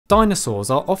Dinosaurs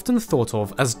are often thought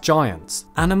of as giants,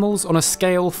 animals on a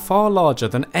scale far larger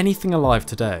than anything alive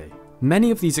today. Many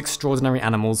of these extraordinary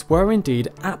animals were indeed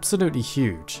absolutely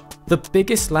huge. The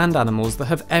biggest land animals that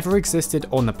have ever existed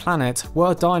on the planet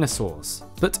were dinosaurs,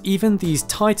 but even these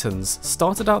titans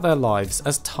started out their lives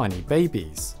as tiny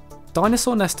babies.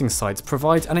 Dinosaur nesting sites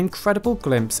provide an incredible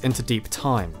glimpse into deep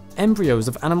time. Embryos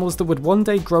of animals that would one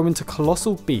day grow into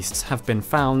colossal beasts have been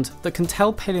found that can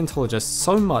tell paleontologists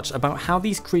so much about how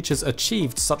these creatures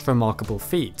achieved such remarkable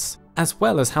feats, as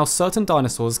well as how certain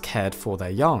dinosaurs cared for their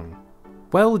young.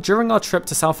 Well, during our trip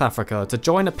to South Africa to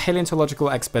join a paleontological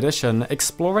expedition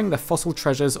exploring the fossil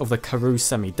treasures of the Karoo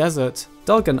semi-desert,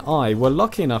 Doug and I were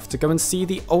lucky enough to go and see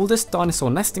the oldest dinosaur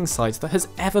nesting site that has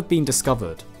ever been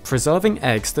discovered, preserving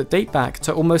eggs that date back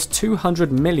to almost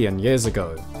 200 million years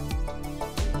ago.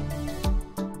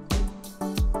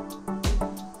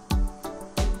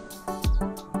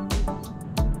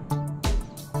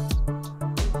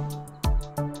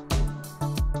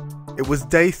 It was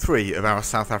day 3 of our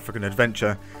South African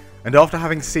adventure, and after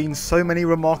having seen so many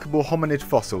remarkable hominid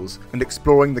fossils and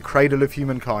exploring the cradle of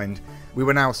humankind, we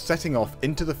were now setting off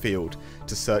into the field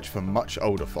to search for much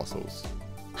older fossils.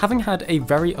 Having had a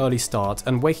very early start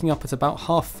and waking up at about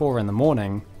 4:30 in the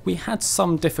morning, we had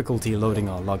some difficulty loading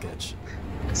our luggage.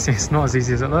 See, it's not as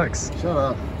easy as it looks. Shut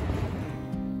up.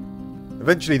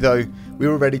 Eventually though, we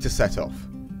were ready to set off.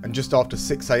 And just after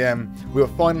 6 AM, we were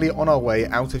finally on our way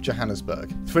out of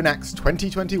Johannesburg. Thrinac's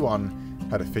 2021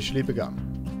 had officially begun.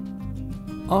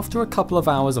 After a couple of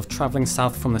hours of travelling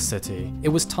south from the city, it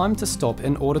was time to stop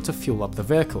in order to fuel up the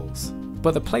vehicles.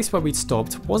 But the place where we'd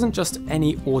stopped wasn't just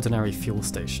any ordinary fuel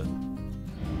station.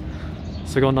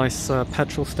 So we got a nice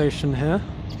petrol station here,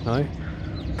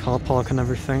 car park and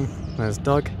everything. There's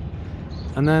Doug.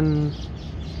 And then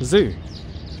zoo.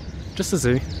 Just a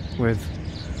zoo with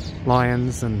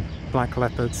lions and black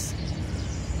leopards.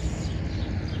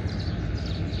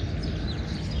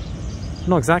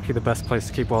 Not exactly the best place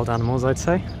to keep wild animals, I'd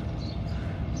say.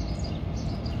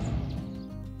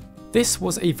 This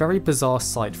was a very bizarre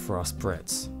sight for us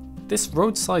Brits. This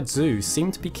roadside zoo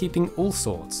seemed to be keeping all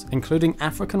sorts, including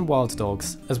African wild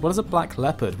dogs, as well as a black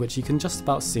leopard which you can just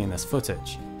about see in this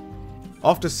footage.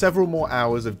 After several more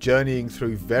hours of journeying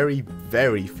through very,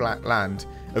 very flat land,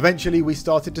 eventually we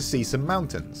started to see some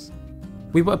mountains.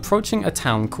 We were approaching a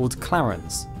town called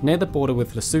Clarens, near the border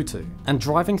with Lesotho, and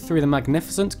driving through the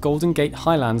magnificent Golden Gate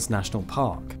Highlands National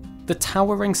Park. The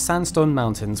towering sandstone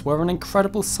mountains were an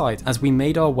incredible sight as we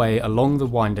made our way along the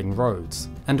winding roads,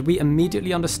 and we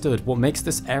immediately understood what makes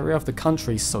this area of the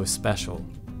country so special.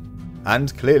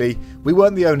 And clearly, we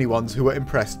weren't the only ones who were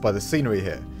impressed by the scenery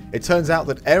here. It turns out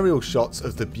that aerial shots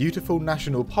of the beautiful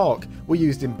national park were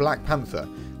used in Black Panther,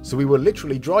 so we were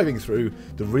literally driving through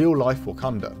the real-life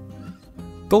Wakanda.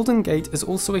 Golden Gate is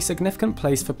also a significant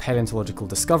place for paleontological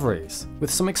discoveries, with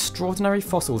some extraordinary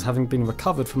fossils having been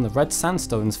recovered from the red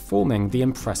sandstones forming the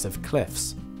impressive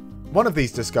cliffs. One of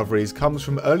these discoveries comes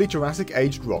from early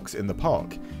Jurassic-aged rocks in the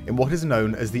park, in what is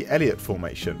known as the Elliott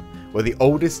Formation, where the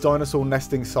oldest dinosaur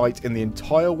nesting site in the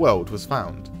entire world was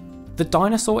found. The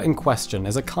dinosaur in question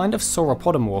is a kind of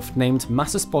sauropodomorph named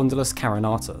Massospondylus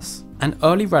carinatus, an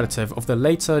early relative of the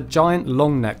later giant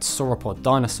long-necked sauropod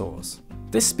dinosaurs.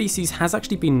 This species has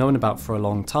actually been known about for a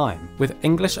long time, with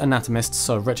English anatomist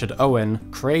Sir Richard Owen,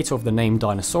 creator of the name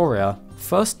Dinosauria,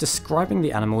 first describing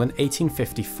the animal in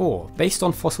 1854 based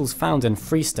on fossils found in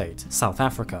Free State, South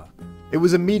Africa. It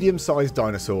was a medium-sized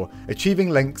dinosaur, achieving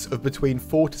lengths of between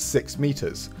 4 to 6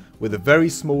 meters, with a very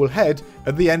small head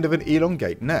at the end of an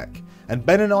elongate neck. And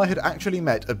Ben and I had actually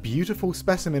met a beautiful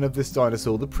specimen of this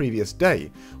dinosaur the previous day,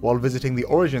 while visiting the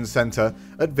Origin Centre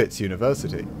at Wits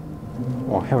University.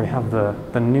 Well, here we have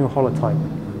the new holotype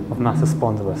of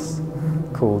Massospondylus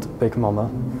called Big Mama.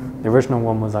 The original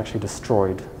one was actually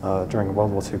destroyed during a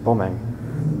World War II bombing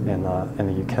in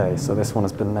the UK, so this one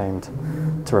has been named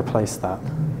to replace that.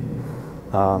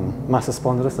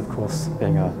 Massospondylus, of course,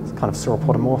 being a kind of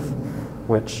sauropodomorph,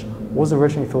 which was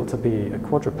originally thought to be a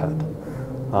quadruped,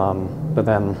 but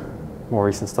then more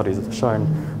recent studies have shown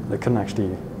that it couldn't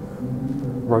actually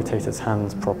rotate its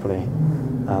hands properly,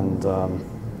 and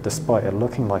despite it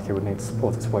looking like it would need to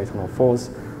support its weight on all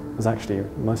fours, was actually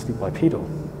mostly bipedal.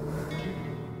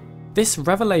 This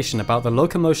revelation about the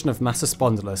locomotion of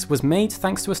Massospondylus was made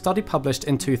thanks to a study published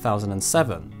in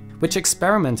 2007, which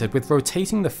experimented with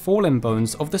rotating the forelimb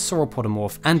bones of the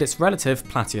sauropodomorph and its relative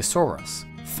Plateosaurus,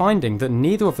 finding that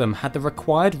neither of them had the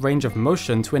required range of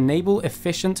motion to enable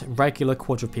efficient, regular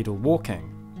quadrupedal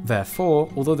walking. Therefore,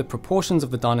 although the proportions of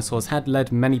the dinosaurs had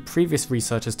led many previous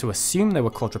researchers to assume they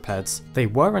were quadrupeds, they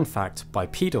were in fact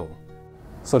bipedal.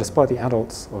 So despite the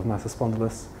adults of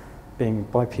Massospondylus being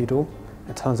bipedal,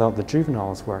 it turns out the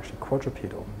juveniles were actually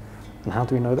quadrupedal. And how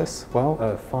do we know this? Well,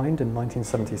 a find in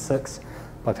 1976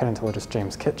 by paleontologist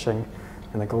James Kitching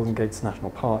in the Golden Gates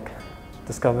National Park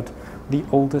discovered the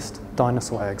oldest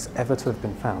dinosaur eggs ever to have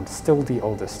been found, still the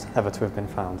oldest ever to have been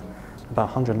found, about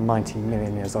 190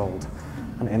 million years old,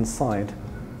 and inside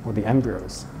were the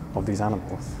embryos of these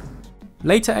animals.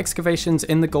 Later excavations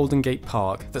in the Golden Gate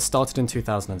Park that started in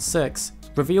 2006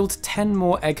 revealed 10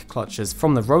 more egg clutches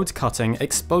from the road cutting,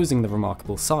 exposing the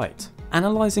remarkable sight.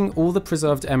 Analysing all the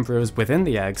preserved embryos within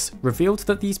the eggs revealed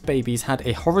that these babies had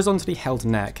a horizontally held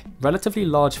neck, relatively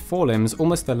large forelimbs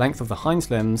almost the length of the hind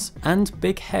limbs, and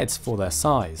big heads for their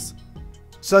size.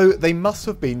 So they must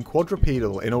have been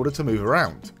quadrupedal in order to move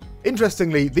around.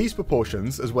 Interestingly, these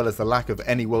proportions, as well as the lack of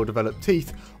any well-developed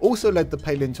teeth, also led the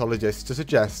paleontologists to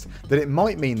suggest that it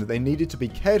might mean that they needed to be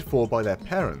cared for by their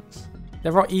parents.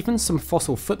 There are even some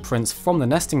fossil footprints from the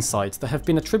nesting site that have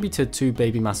been attributed to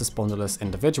baby Massospondylus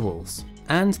individuals,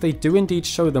 and they do indeed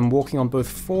show them walking on both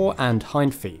fore and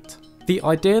hind feet. The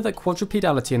idea that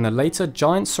quadrupedality in the later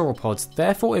giant sauropods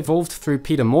therefore evolved through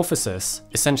pedomorphosis,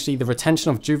 essentially the retention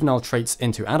of juvenile traits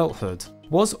into adulthood,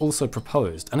 was also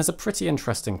proposed, and is a pretty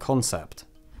interesting concept.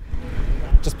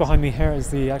 Just behind me here is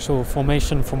the actual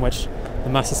formation from which the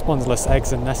Massospondylus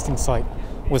eggs and nesting site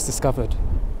was discovered.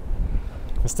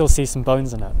 I still see some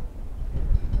bones in it.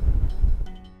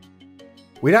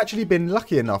 We'd actually been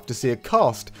lucky enough to see a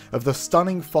cast of the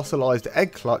stunning fossilised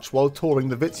egg clutch while touring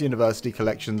the Wits University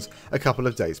collections a couple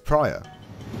of days prior.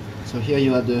 So here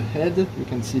you have the head, you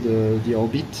can see the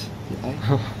orbit, the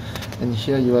eye. And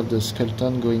here you have the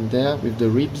skeleton going there with the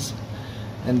ribs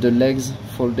and the legs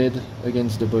folded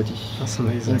against the body. That's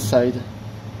amazing. Inside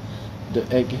the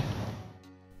egg.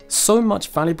 So much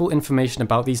valuable information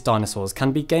about these dinosaurs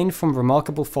can be gained from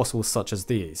remarkable fossils such as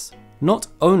these. Not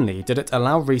only did it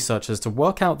allow researchers to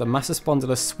work out that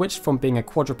Massospondylus switched from being a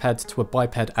quadruped to a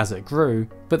biped as it grew,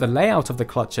 but the layout of the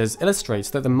clutches illustrates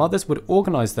that the mothers would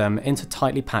organise them into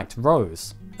tightly packed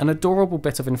rows, an adorable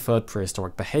bit of inferred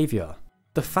prehistoric behaviour.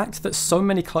 The fact that so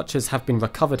many clutches have been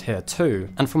recovered here too,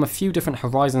 and from a few different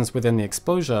horizons within the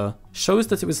exposure, shows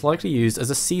that it was likely used as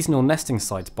a seasonal nesting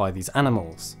site by these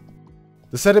animals.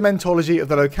 The sedimentology of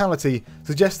the locality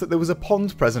suggests that there was a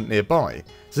pond present nearby,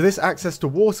 so this access to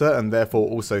water and therefore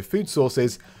also food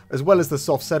sources, as well as the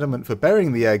soft sediment for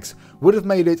burying the eggs, would have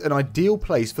made it an ideal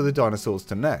place for the dinosaurs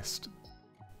to nest.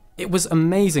 It was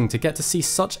amazing to get to see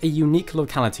such a unique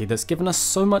locality that's given us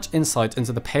so much insight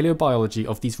into the paleobiology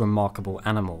of these remarkable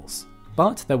animals.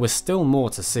 But there was still more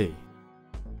to see.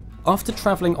 After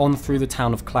travelling on through the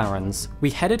town of Clarence, we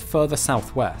headed further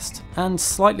southwest, and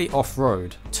slightly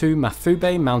off-road, to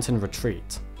Mafube Mountain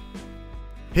Retreat.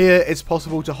 Here it's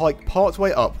possible to hike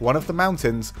partway up one of the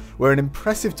mountains where an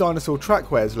impressive dinosaur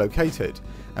trackway is located,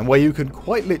 and where you can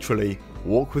quite literally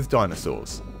walk with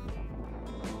dinosaurs.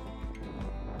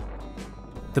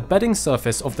 The bedding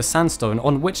surface of the sandstone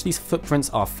on which these footprints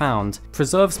are found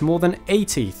preserves more than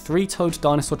 80 three-toed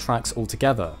dinosaur tracks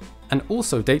altogether, and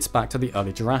also dates back to the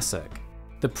early Jurassic.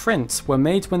 The prints were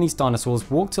made when these dinosaurs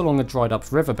walked along a dried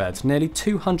up riverbed nearly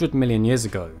 200 million years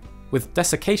ago, with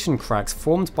desiccation cracks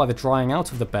formed by the drying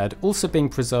out of the bed also being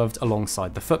preserved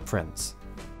alongside the footprints.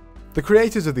 The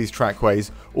creators of these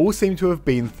trackways all seem to have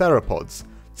been theropods,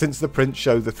 since the prints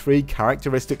show the three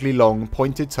characteristically long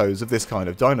pointed toes of this kind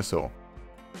of dinosaur.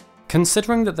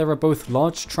 Considering that there are both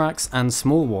large tracks and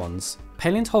small ones,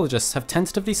 paleontologists have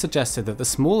tentatively suggested that the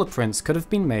smaller prints could have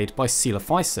been made by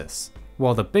Coelophysis,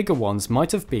 while the bigger ones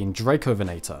might have been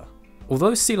Dracovenator.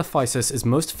 Although Coelophysis is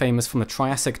most famous from the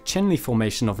Triassic Chinle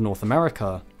Formation of North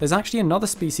America, there's actually another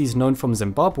species known from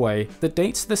Zimbabwe that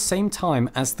dates to the same time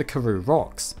as the Karoo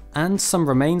rocks, and some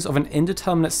remains of an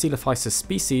indeterminate Coelophysis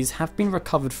species have been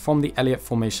recovered from the Elliott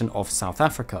Formation of South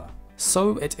Africa.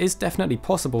 So it is definitely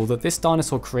possible that this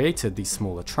dinosaur created these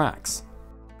smaller tracks.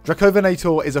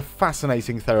 Dracovenator is a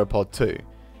fascinating theropod too.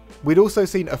 We'd also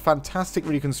seen a fantastic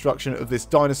reconstruction of this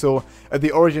dinosaur at the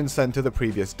Origin Centre the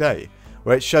previous day,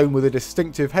 where it's shown with a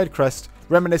distinctive head crest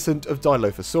reminiscent of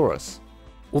Dilophosaurus.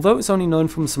 Although it's only known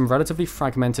from some relatively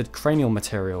fragmented cranial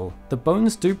material, the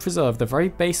bones do preserve the very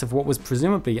base of what was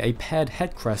presumably a paired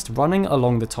head crest running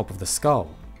along the top of the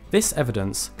skull. This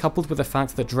evidence, coupled with the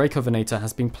fact that Dracovenator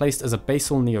has been placed as a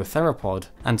basal neotheropod,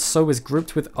 and so is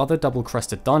grouped with other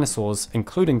double-crested dinosaurs,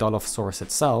 including Dilophosaurus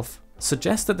itself,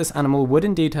 suggests that this animal would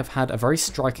indeed have had a very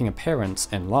striking appearance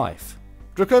in life.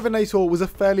 Dracovenator was a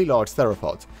fairly large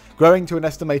theropod, growing to an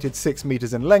estimated 6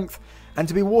 meters in length, and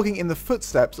to be walking in the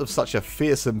footsteps of such a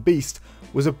fearsome beast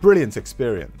was a brilliant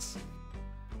experience.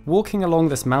 Walking along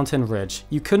this mountain ridge,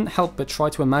 you couldn't help but try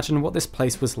to imagine what this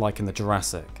place was like in the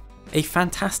Jurassic. A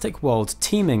fantastic world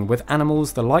teeming with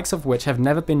animals the likes of which have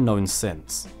never been known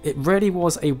since. It really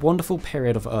was a wonderful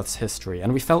period of Earth's history,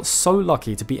 and we felt so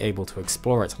lucky to be able to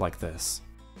explore it like this.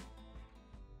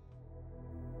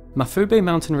 Mafube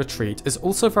Mountain Retreat is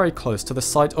also very close to the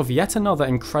site of yet another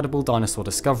incredible dinosaur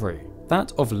discovery,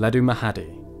 that of Ledu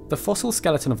Mahadi. The fossil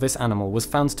skeleton of this animal was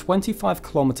found 25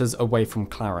 kilometers away from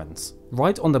Clarence,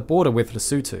 right on the border with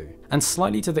Lesotho, and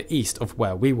slightly to the east of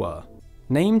where we were.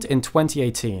 Named in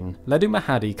 2018, Ledu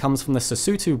Mahadi comes from the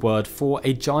Sesotho word for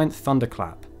a giant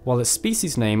thunderclap, while its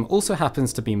species name also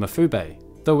happens to be Mafube,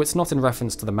 though it's not in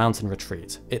reference to the mountain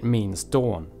retreat, it means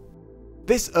dawn.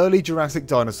 This early Jurassic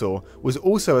dinosaur was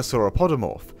also a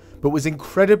sauropodomorph, but was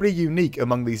incredibly unique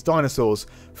among these dinosaurs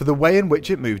for the way in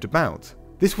which it moved about.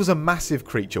 This was a massive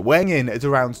creature weighing in at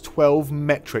around 12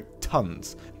 metric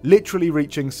tons, literally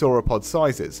reaching sauropod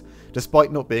sizes,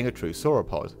 despite not being a true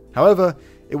sauropod. However,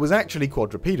 it was actually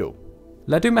quadrupedal.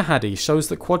 Ledu Mahadi shows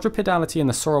that quadrupedality in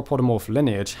the sauropodomorph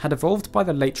lineage had evolved by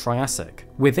the late Triassic,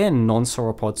 within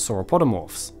non-sauropod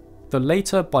sauropodomorphs. The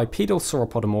later bipedal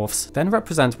sauropodomorphs then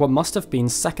represent what must have been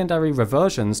secondary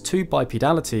reversions to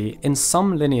bipedality in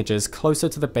some lineages closer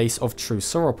to the base of true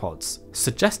sauropods,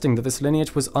 suggesting that this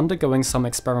lineage was undergoing some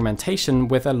experimentation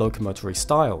with their locomotory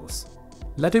styles.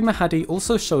 Ledu Mahadi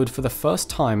also showed for the first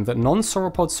time that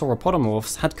non-sauropod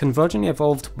sauropodomorphs had convergently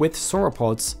evolved with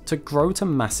sauropods to grow to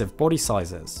massive body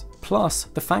sizes. Plus,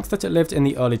 the fact that it lived in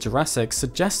the early Jurassic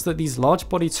suggests that these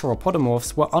large-bodied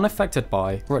sauropodomorphs were unaffected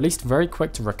by, or at least very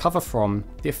quick to recover from,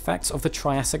 the effects of the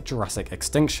Triassic-Jurassic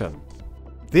extinction.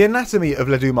 The anatomy of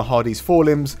Ledu Mahadi's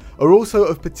forelimbs are also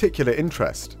of particular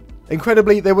interest.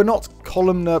 Incredibly, they were not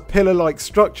columnar, pillar-like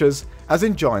structures as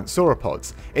in giant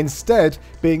sauropods, instead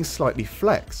being slightly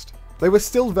flexed. They were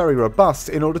still very robust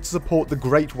in order to support the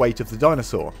great weight of the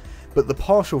dinosaur, but the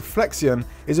partial flexion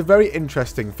is a very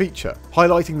interesting feature,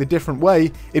 highlighting the different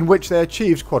way in which they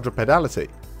achieved quadrupedality.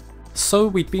 So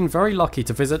we'd been very lucky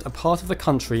to visit a part of the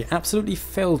country absolutely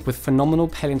filled with phenomenal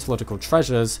paleontological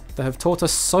treasures that have taught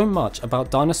us so much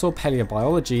about dinosaur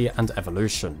paleobiology and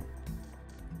evolution.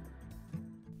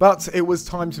 But it was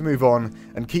time to move on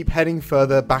and keep heading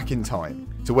further back in time,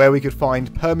 to where we could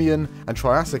find Permian and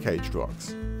Triassic aged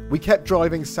rocks. We kept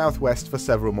driving southwest for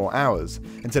several more hours,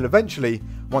 until eventually,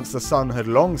 once the sun had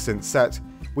long since set,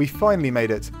 we finally made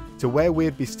it to where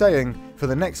we'd be staying for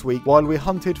the next week while we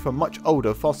hunted for much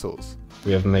older fossils.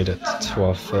 We have made it to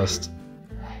our first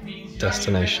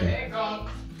destination.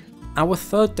 Our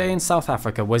third day in South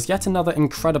Africa was yet another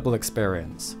incredible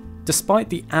experience. Despite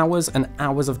the hours and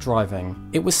hours of driving,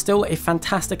 it was still a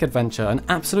fantastic adventure and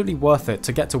absolutely worth it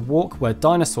to get to walk where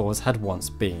dinosaurs had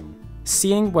once been.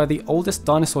 Seeing where the oldest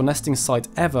dinosaur nesting site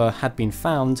ever had been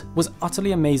found was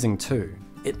utterly amazing too.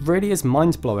 It really is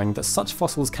mind-blowing that such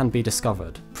fossils can be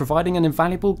discovered, providing an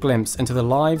invaluable glimpse into the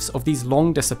lives of these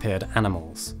long disappeared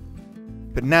animals.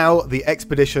 But now the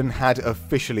expedition had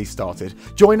officially started.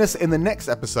 Join us in the next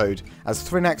episode as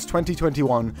Thrinax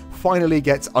 2021 finally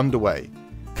gets underway.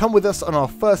 Come with us on our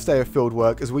first day of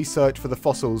fieldwork as we search for the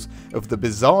fossils of the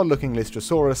bizarre-looking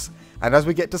Lystrosaurus, and as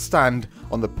we get to stand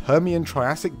on the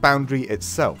Permian-Triassic boundary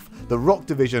itself, the rock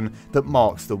division that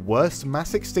marks the worst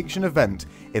mass extinction event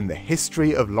in the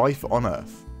history of life on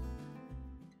Earth.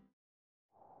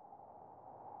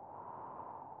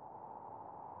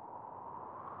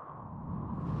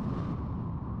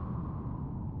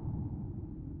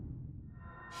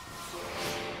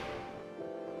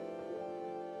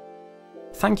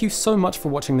 Thank you so much for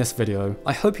watching this video.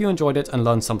 I hope you enjoyed it and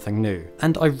learned something new,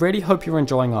 and I really hope you're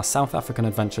enjoying our South African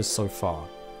adventures so far.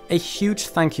 A huge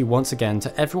thank you once again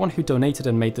to everyone who donated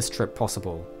and made this trip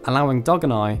possible, allowing Doug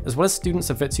and I, as well as students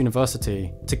of Wits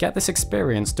University, to get this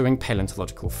experience doing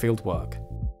paleontological fieldwork.